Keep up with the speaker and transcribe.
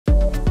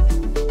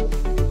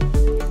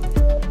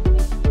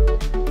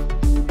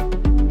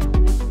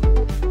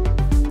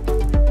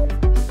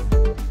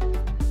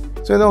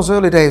So in those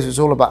early days, it was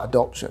all about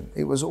adoption.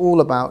 It was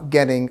all about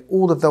getting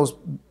all of those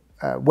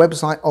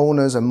website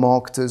owners and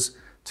marketers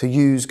to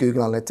use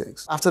Google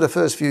Analytics. After the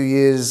first few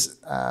years,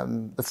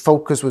 the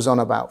focus was on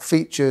about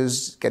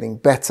features, getting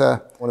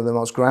better. One of the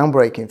most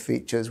groundbreaking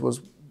features was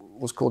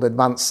called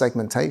advanced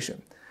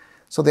segmentation.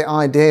 So the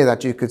idea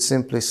that you could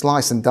simply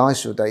slice and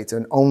dice your data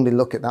and only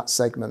look at that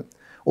segment,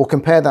 or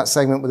compare that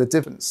segment with a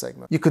different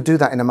segment. You could do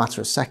that in a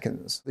matter of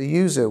seconds. The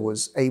user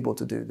was able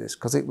to do this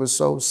because it was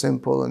so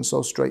simple and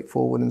so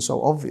straightforward and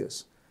so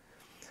obvious.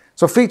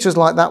 So features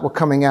like that were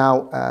coming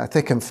out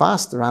thick and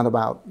fast around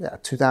about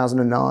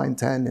 2009,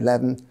 10,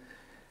 11.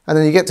 And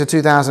then you get to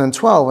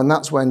 2012, and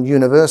that's when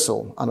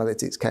Universal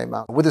Analytics came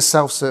out. With a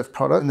self-serve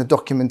product, and the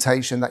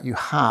documentation that you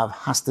have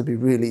has to be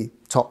really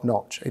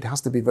top-notch. It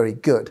has to be very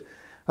good.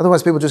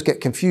 Otherwise, people just get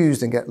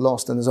confused and get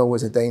lost, and there's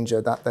always a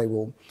danger that they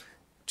will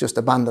just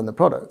abandon the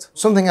product.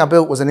 Something I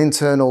built was an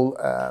internal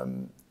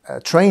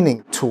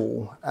training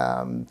tool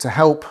to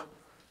help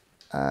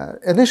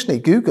initially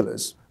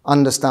Googlers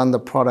understand the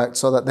product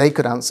so that they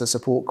could answer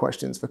support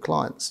questions for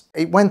clients.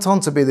 It went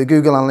on to be the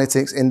Google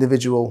Analytics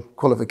individual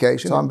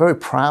qualification. So I'm very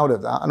proud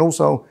of that. And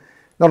also,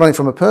 not only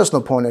from a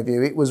personal point of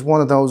view, it was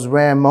one of those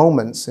rare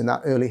moments in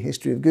that early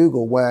history of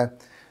Google where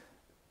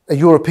a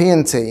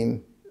European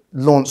team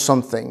launched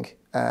something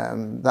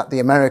that the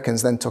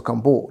Americans then took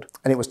on board.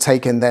 And it was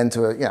taken then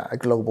to a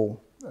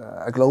global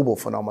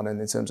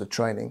phenomenon in terms of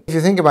training. If you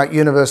think about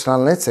Universal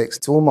Analytics,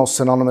 it's almost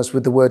synonymous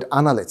with the word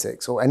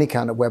analytics or any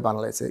kind of web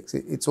analytics.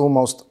 It's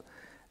almost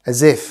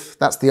as if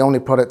that's the only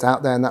product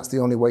out there and that's the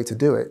only way to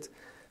do it.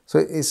 So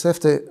it's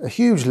left a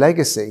huge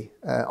legacy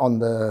on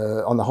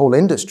the whole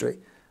industry.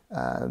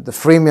 The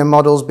freemium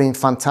model's been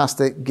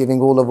fantastic,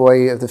 giving all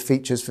away of the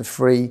features for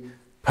free,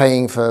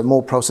 paying for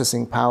more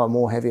processing power,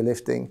 more heavy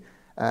lifting.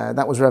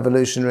 That was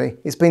revolutionary.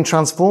 It's been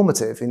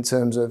transformative in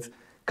terms of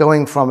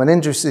going from an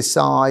industry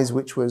size,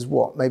 which was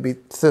maybe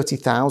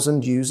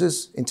 30,000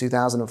 users in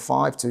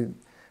 2005 to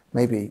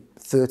maybe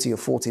 30 or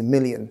 40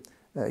 million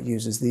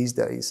users these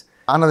days.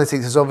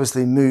 Analytics has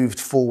obviously moved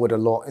forward a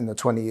lot in the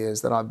 20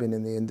 years that I've been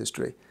in the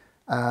industry.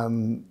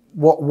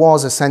 What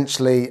was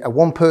essentially a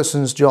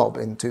one-person's job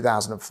in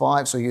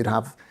 2005, so you'd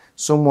have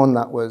someone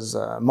that was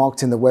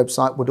marketing the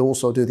website would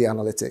also do the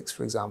analytics,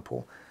 for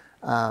example.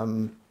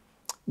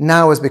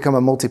 Now has become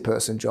a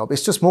multi-person job.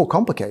 It's just more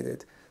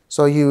complicated.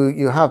 So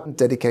you have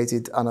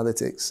dedicated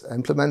analytics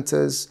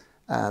implementers,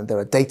 there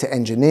are data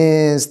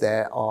engineers,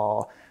 there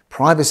are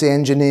privacy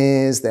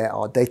engineers, there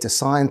are data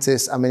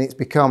scientists. I mean, it's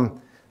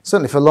become,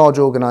 certainly for large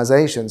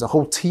organizations, a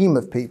whole team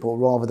of people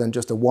rather than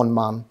just a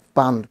one-man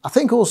band. I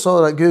think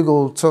also that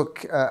Google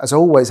has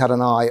always had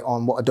an eye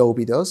on what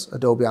Adobe does,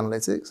 Adobe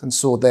Analytics, and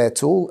saw their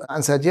tool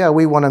and said, yeah,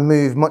 we want to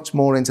move much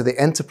more into the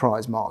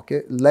enterprise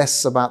market,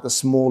 less about the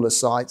smaller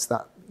sites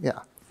that,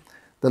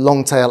 the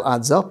long tail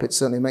adds up. It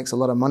certainly makes a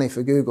lot of money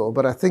for Google,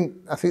 but I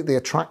think the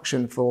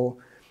attraction for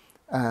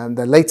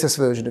the latest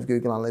version of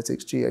Google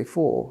Analytics,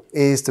 GA4,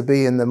 is to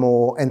be in the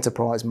more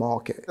enterprise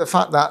market. The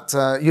fact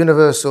that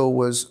Universal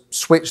was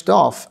switched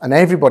off and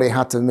everybody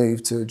had to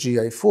move to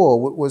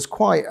GA4 was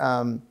quite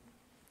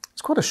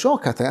it's quite a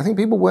shock, I think. I think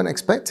people weren't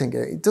expecting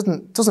it. It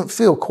doesn't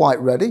feel quite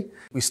ready.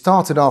 We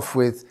started off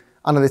with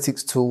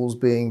analytics tools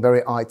being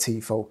very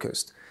IT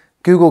focused.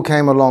 Google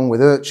came along with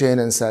Urchin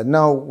and said,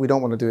 no, we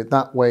don't want to do it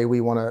that way.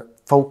 We want to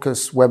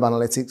focus web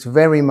analytics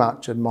very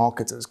much at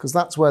marketers, because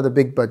that's where the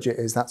big budget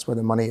is, that's where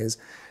the money is,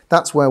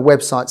 that's where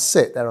websites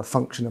sit, they're a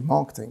function of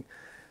marketing.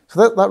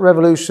 So that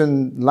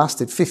revolution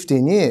lasted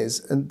 15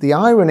 years, and the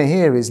irony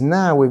here is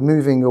now we're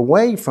moving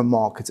away from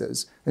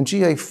marketers, and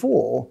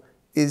GA4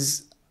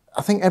 is,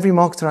 I think every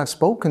marketer I've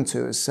spoken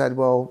to has said,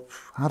 well,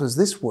 how does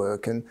this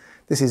work? And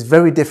this is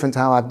very different to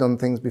how I've done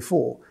things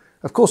before.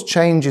 Of course,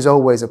 change is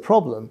always a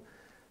problem,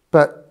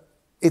 but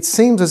it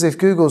seems as if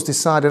Google's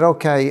decided,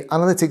 okay,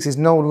 analytics is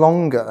no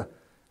longer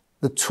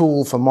the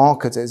tool for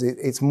marketers.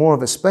 It's more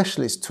of a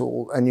specialist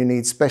tool, and you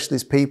need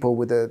specialist people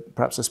with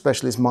perhaps a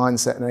specialist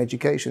mindset and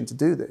education to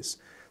do this.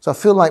 So I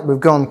feel like we've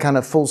gone kind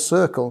of full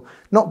circle,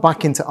 not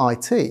back into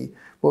IT,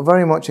 but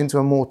very much into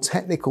a more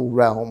technical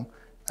realm,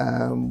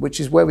 which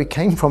is where we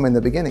came from in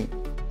the beginning.